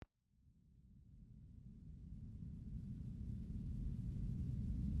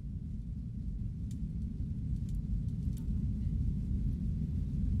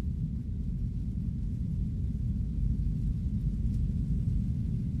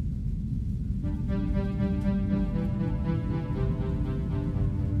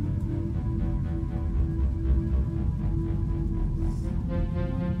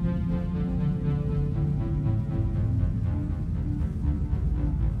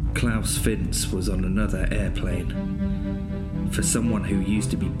Klaus Vince was on another airplane. For someone who used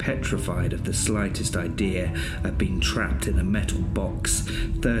to be petrified of the slightest idea of being trapped in a metal box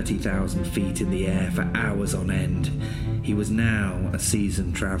 30,000 feet in the air for hours on end, he was now a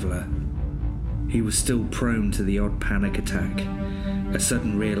seasoned traveller. He was still prone to the odd panic attack, a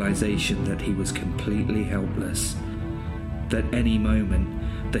sudden realisation that he was completely helpless, that any moment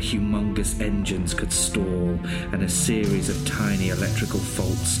the humongous engines could stall and a series of tiny electrical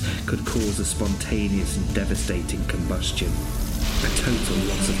faults could cause a spontaneous and devastating combustion, a total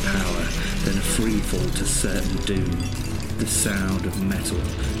loss of power, then a freefall to certain doom, the sound of metal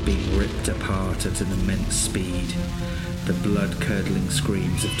being ripped apart at an immense speed, the blood-curdling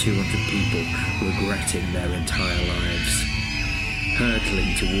screams of 200 people regretting their entire lives,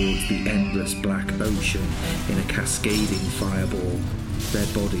 hurtling towards the endless black ocean in a cascading fireball, their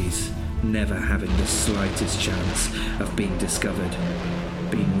bodies never having the slightest chance of being discovered,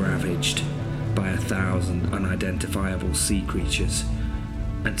 being ravaged by 1,000 unidentifiable sea creatures,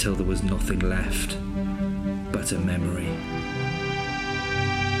 until there was nothing left but a memory.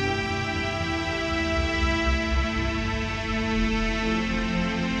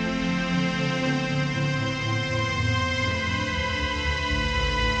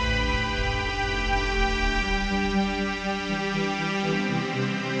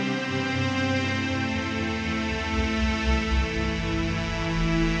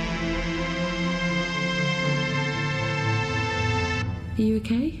 Are you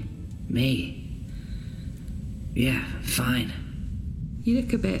okay? Me? Yeah, fine. You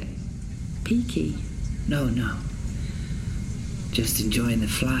look a bit peaky. No. Just enjoying the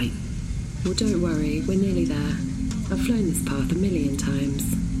flight. Well, don't worry, we're nearly there. I've flown this path 1,000,000 times.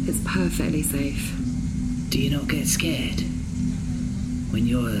 It's perfectly safe. Do you not get scared when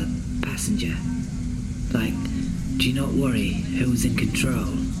you're a passenger? Like, do you not worry who's in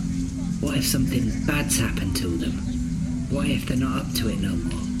control? What if something bad's happened to them? What if they're not up to it no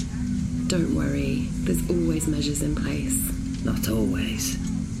more? Don't worry, there's always measures in place. Not always.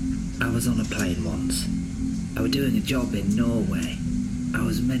 I was on a plane once. I was doing a job in Norway. I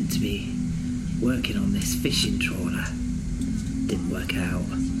was meant to be working on this fishing trawler. Didn't work out.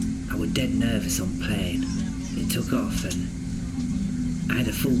 I was dead nervous on plane. It took off and I had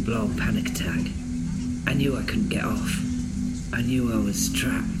a full-blown panic attack. I knew I couldn't get off. I knew I was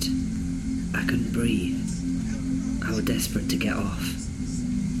trapped. I couldn't breathe. I was desperate to get off.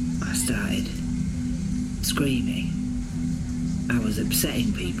 I started screaming. I was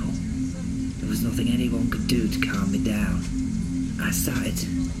upsetting people. There was nothing anyone could do to calm me down. I started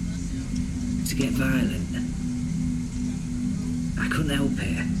to get violent. I couldn't help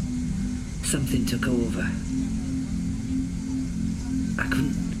it. Something took over. I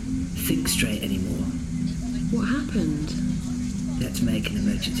couldn't think straight anymore. What happened? They had to make an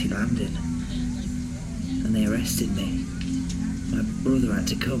emergency landing. And they arrested me. My brother had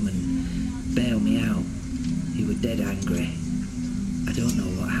to come and bail me out. He was dead angry. I don't know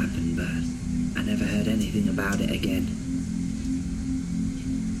what happened, but I never heard anything about it again.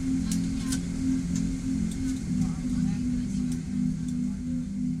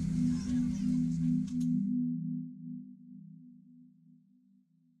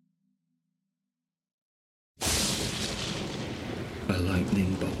 A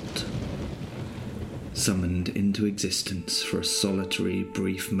lightning bolt, summoned into existence for a solitary,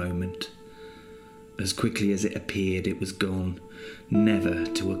 brief moment. As quickly as it appeared, it was gone, never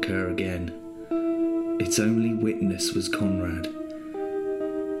to occur again. Its only witness was Conrad.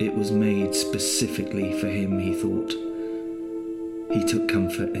 It was made specifically for him, he thought. He took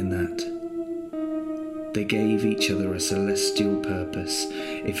comfort in that. They gave each other a celestial purpose,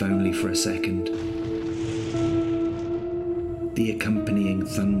 if only for a second. The accompanying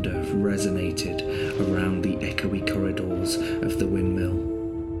thunder resonated around the echoey corridors of the windmill.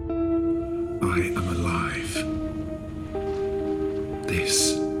 I am alive.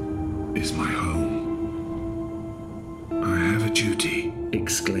 This is my home. I have a duty,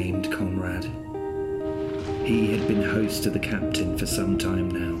 exclaimed Conrad. He had been host to the captain for some time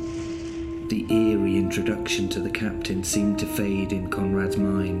now. The eerie introduction to the captain seemed to fade in Conrad's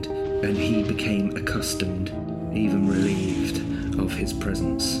mind, and he became accustomed, even relieved, of his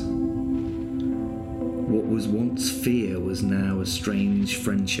presence. What was once fear was now a strange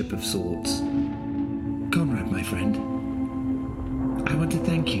friendship of sorts. Conrad, my friend, I want to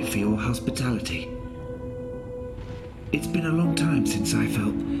thank you for your hospitality. It's been a long time since I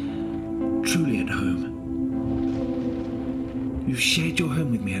felt truly at home. You've shared your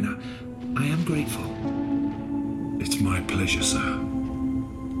home with me, and I am grateful. It's my pleasure, sir.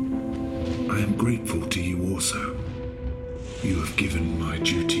 I am grateful to you also. You have given my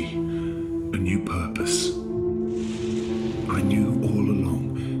duty a new purpose. I knew all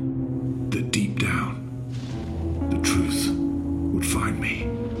along that deep down, the truth would find me.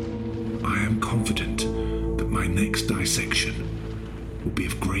 I am confident that my next dissection will be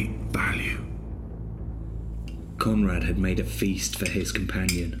of great value. Conrad had made a feast for his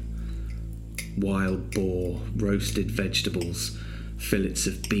companion. Wild boar, roasted vegetables, fillets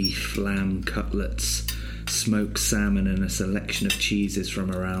of beef, lamb cutlets, smoked salmon and a selection of cheeses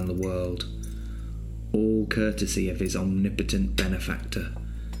from around the world, all courtesy of his omnipotent benefactor.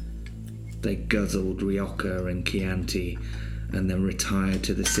 They guzzled Rioja and Chianti and then retired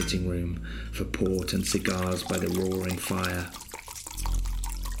to the sitting room for port and cigars by the roaring fire.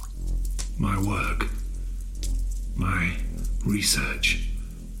 My work, my research,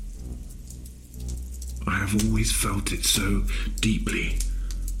 I have always felt it so deeply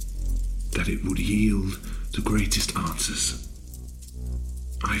that it would yield the greatest answers.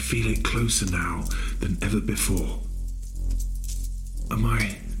 I feel it closer now than ever before. Am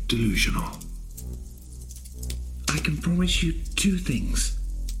I delusional? I can promise you two things.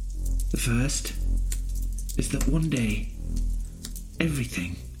 The first is that one day,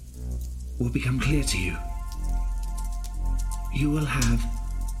 everything will become clear to you. You will have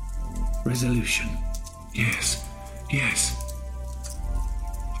resolution. Yes, yes.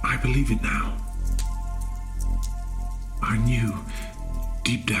 I believe it now. I knew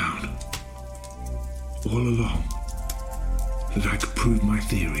deep down, all along, that I could prove my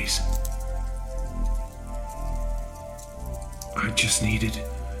theories. I just needed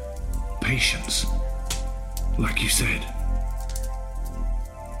patience, like you said.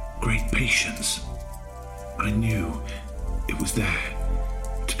 Great patience. I knew it was there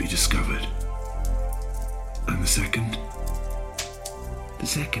to be discovered. And the second? The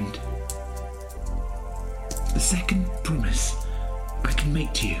second promise I can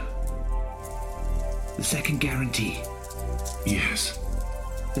make to you. The second guarantee. Yes.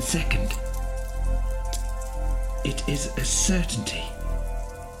 The second, it is a certainty,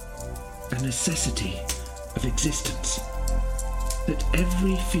 a necessity of existence, that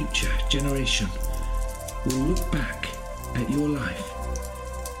every future generation will look back at your life,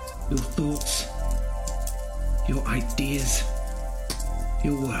 your thoughts, your ideas,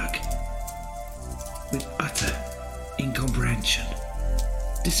 your work, with utter incomprehension,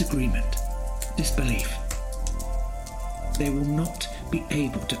 disagreement, disbelief. They will not be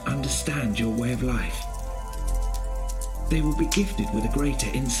able to understand your way of life. They will be gifted with a greater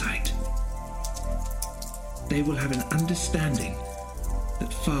insight. They will have an understanding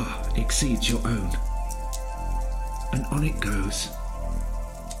that far exceeds your own. And on it goes.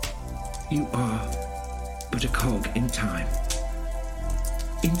 You are but a cog in time.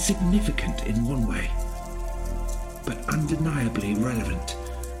 Insignificant in one way, but undeniably relevant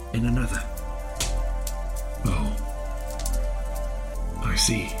in another. Oh, I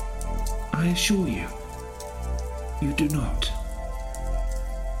see. I assure you, you do not.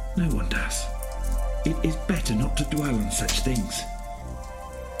 No one does. It is better not to dwell on such things.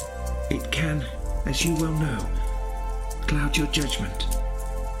 It can, as you well know, cloud your judgment.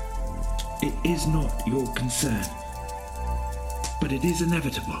 It is not your concern, but it is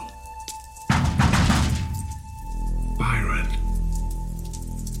inevitable. Byron.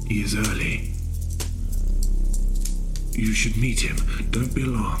 He is early. You should meet him. Don't be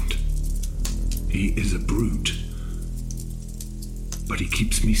alarmed. He is a brute, but he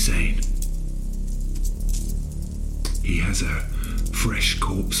keeps me sane. He has a fresh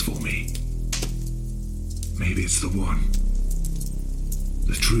corpse for me. Maybe it's the one.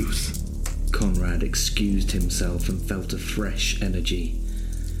 The truth. Conrad excused himself and felt a fresh energy.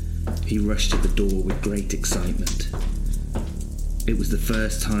 He rushed to the door with great excitement. It was the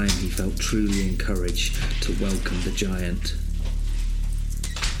first time he felt truly encouraged to welcome the giant.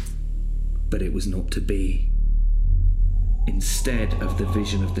 But it was not to be. Instead of the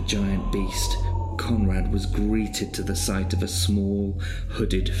vision of the giant beast, Conrad was greeted to the sight of a small,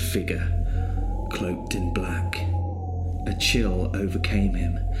 hooded figure, cloaked in black. A chill overcame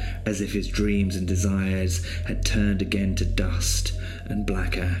him, as if his dreams and desires had turned again to dust and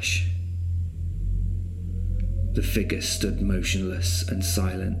black ash. The figure stood motionless and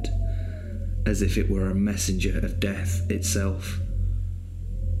silent, as if it were a messenger of death itself.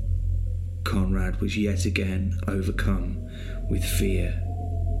 Conrad was yet again overcome with fear.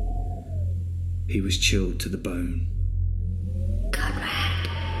 He was chilled to the bone. Conrad,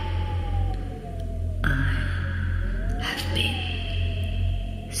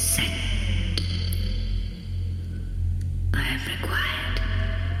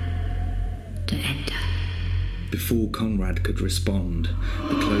 Before Conrad could respond,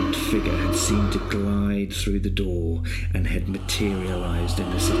 the cloaked figure had seemed to glide through the door and had materialised in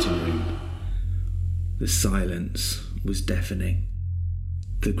the sitting room. The silence was deafening.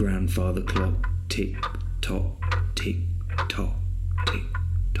 The grandfather clock tick-tock, tick-tock,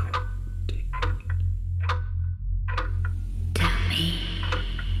 tick-tock, tick. Tell me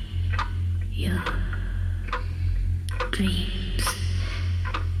your dreams.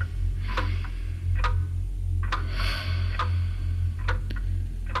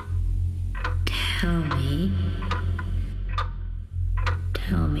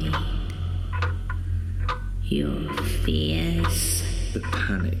 Tell me your fears. The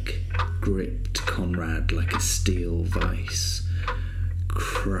panic gripped Conrad like a steel vice,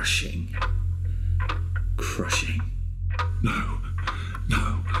 crushing. No,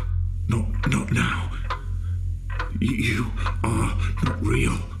 not now. You are not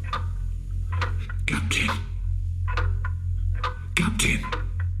real. Captain.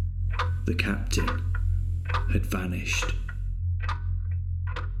 The captain had vanished.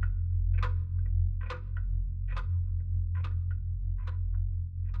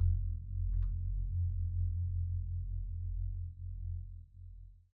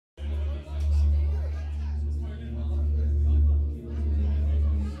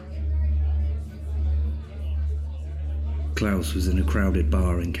 Klaus was in a crowded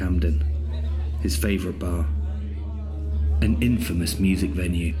bar in Camden, his favourite bar, an infamous music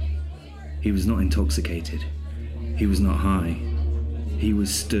venue. He was not intoxicated. He was not high. He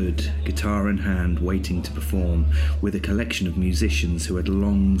was stood, guitar in hand, waiting to perform with a collection of musicians who had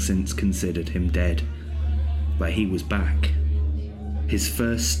long since considered him dead. But he was back. His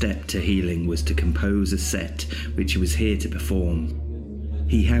first step to healing was to compose a set which he was here to perform.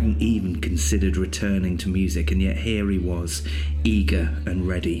 He hadn't even considered returning to music, and yet here he was, eager and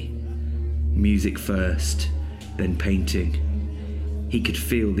ready. Music first, then painting. He could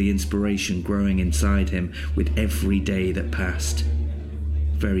feel the inspiration growing inside him with every day that passed.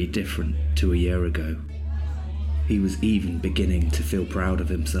 Very different to a year ago. He was even beginning to feel proud of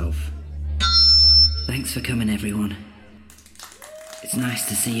himself. Thanks for coming, everyone. It's nice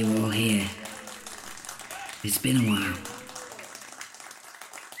to see you all here. It's been a while.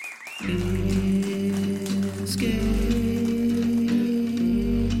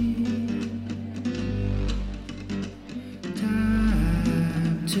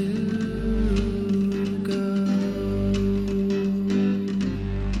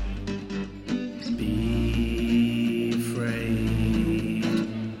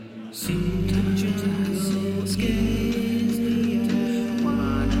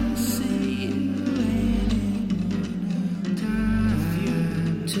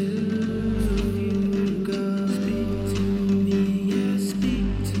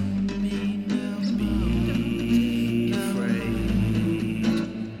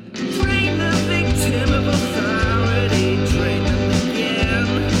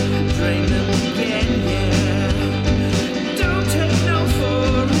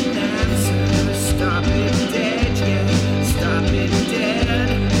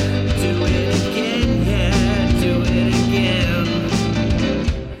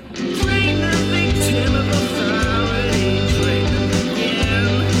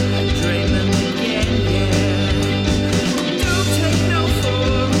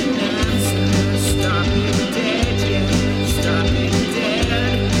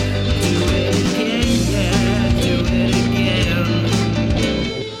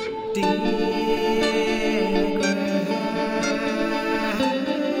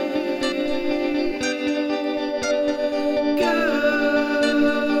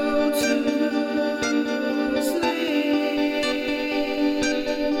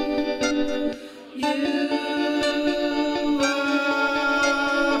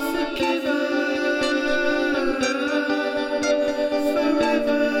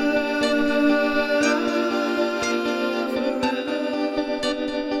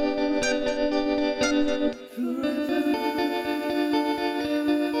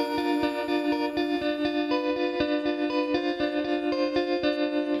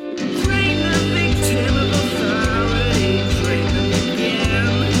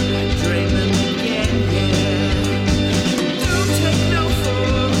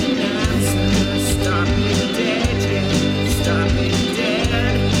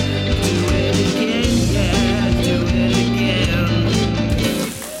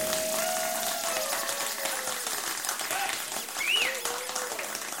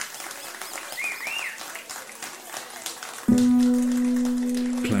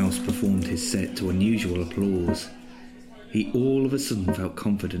 Klaus performed his set to unusual applause. He all of a sudden felt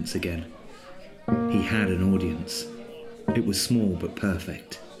confidence again. He had an audience. It was small but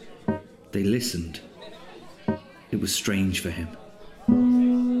perfect. They listened. It was strange for him.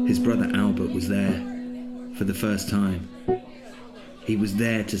 His brother Albert was there for the first time. He was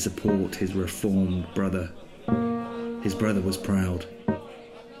there to support his reformed brother. His brother was proud.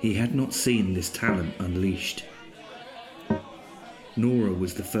 He had not seen this talent unleashed. Nora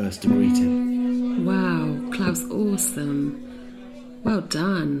was the first to greet him. Wow, Klaus, awesome. Well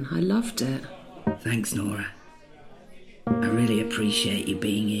done, I loved it. Thanks, Nora. I really appreciate you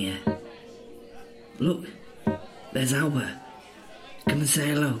being here. Look, there's Albert. Come and say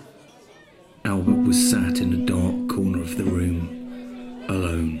hello. Albert was sat in a dark corner of the room,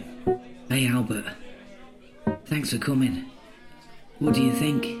 alone. Hey, Albert. Thanks for coming. What do you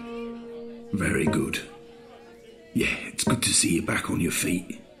think? Very good. Yeah, it's good to see you back on your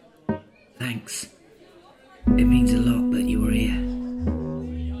feet. Thanks. It means a lot that you were here.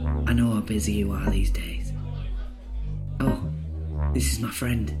 I know how busy you are these days. Oh, this is my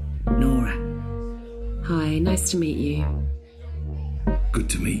friend, Nora. Hi, nice to meet you. Good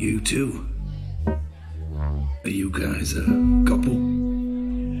to meet you too. Are you guys a couple?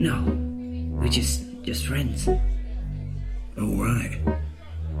 No, we're just friends. All right.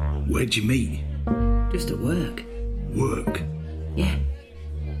 Where'd you meet? Just at work. Work? Yeah.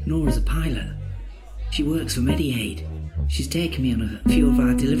 Nora's a pilot. She works for Mediaid. She's taken me on a few of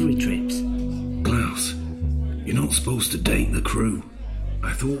our delivery trips. Klaus, you're not supposed to date the crew.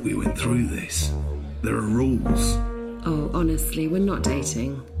 I thought we went through this. There are rules. Oh, honestly, we're not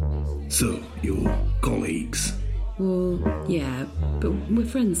dating. So, you're colleagues? Well, yeah, but we're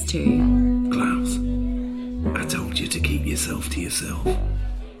friends too. Klaus, I told you to keep yourself to yourself.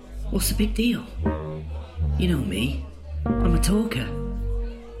 What's the big deal? You know me. I'm a talker.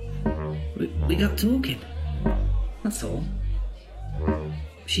 We got talking. That's all.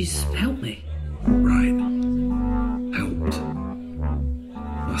 She's helped me. Right. Helped.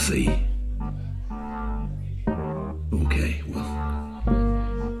 I see. Okay,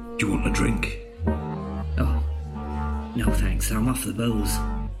 well, do you want a drink? Oh, no thanks. I'm off the booze.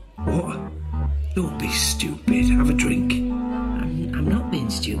 What? Don't be stupid. Have a drink. I'm not being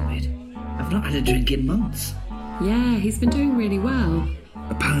stupid. I've not had a drink in months. Yeah, he's been doing really well.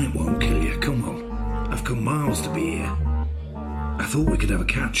 A pint won't kill you. Come on. I've come miles to be here. I thought we could have a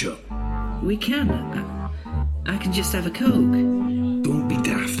catch-up. We can. I can just have a Coke. Don't be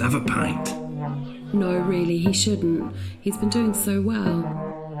daft. Have a pint. No, really, he shouldn't. He's been doing so well.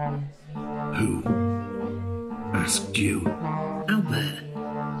 Who asked you? Albert,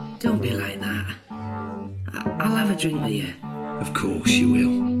 don't be like that. I'll have a drink with you. Of course you will.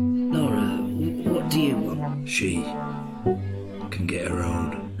 Nora, what do you want? She can get her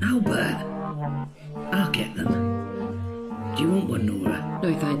own. Albert, I'll get them. Do you want one, Nora?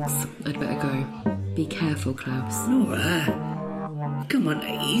 No thanks, I'd better go. Be careful, Klaus. Nora, come on,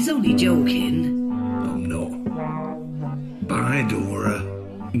 he's only joking. I'm not. Bye, Dora.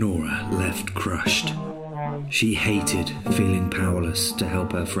 Nora left crushed. She hated feeling powerless to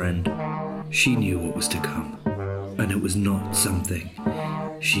help her friend. She knew what was to come, and it was not something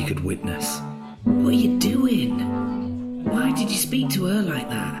she could witness. What are you doing? Why did you speak to her like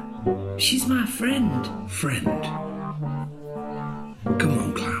that? She's my friend. Friend? Come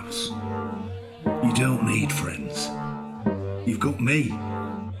on, Klaus. You don't need friends. You've got me.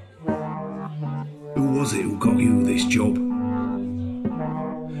 Who was it who got you this job?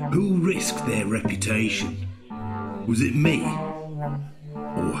 Who risked their reputation? Was it me?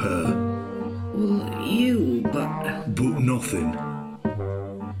 Or her? Well, you, but... But nothing.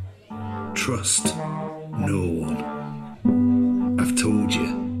 Trust no one. I've told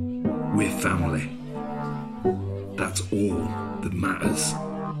you, we're family. That's all that matters.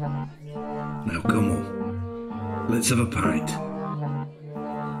 Now come on, let's have a pint.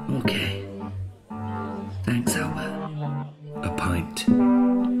 Okay. Thanks, Albert. A pint.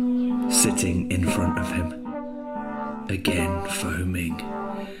 Sitting in front of him. Again foaming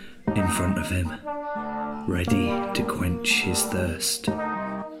in front of him. Ready to quench his thirst.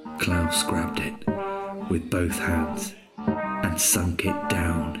 Klaus grabbed it with both hands and sunk it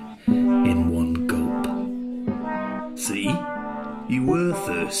down in one gulp. See? You were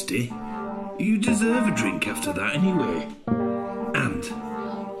thirsty. You deserve a drink after that anyway. And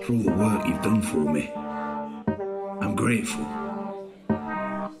for all the work you've done for me. I'm grateful.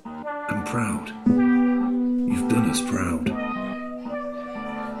 I'm proud. You've done us proud.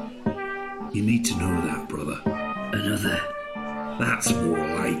 You need to know that, brother. Another. That's more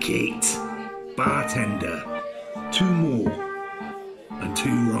like it. Bartender. 2 more. And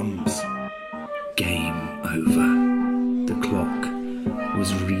 2 rums. Game over. The clock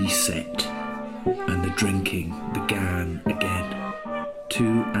was reset and the drinking began again.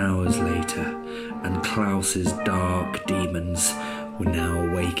 2 hours later, and Klaus's dark demons were now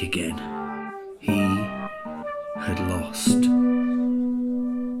awake again. He had lost.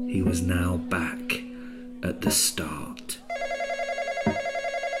 He was now back at the start.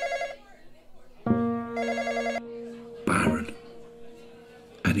 Byron,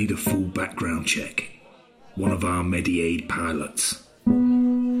 I need a full background check. One of our Mediaid pilots.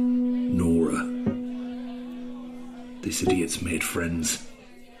 Nora. This idiot's made friends.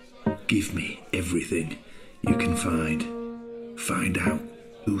 Give me everything you can find. Find out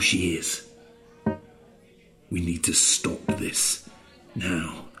who she is. We need to stop this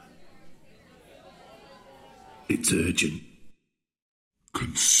now. It's urgent.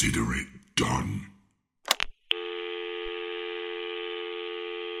 Consider it done.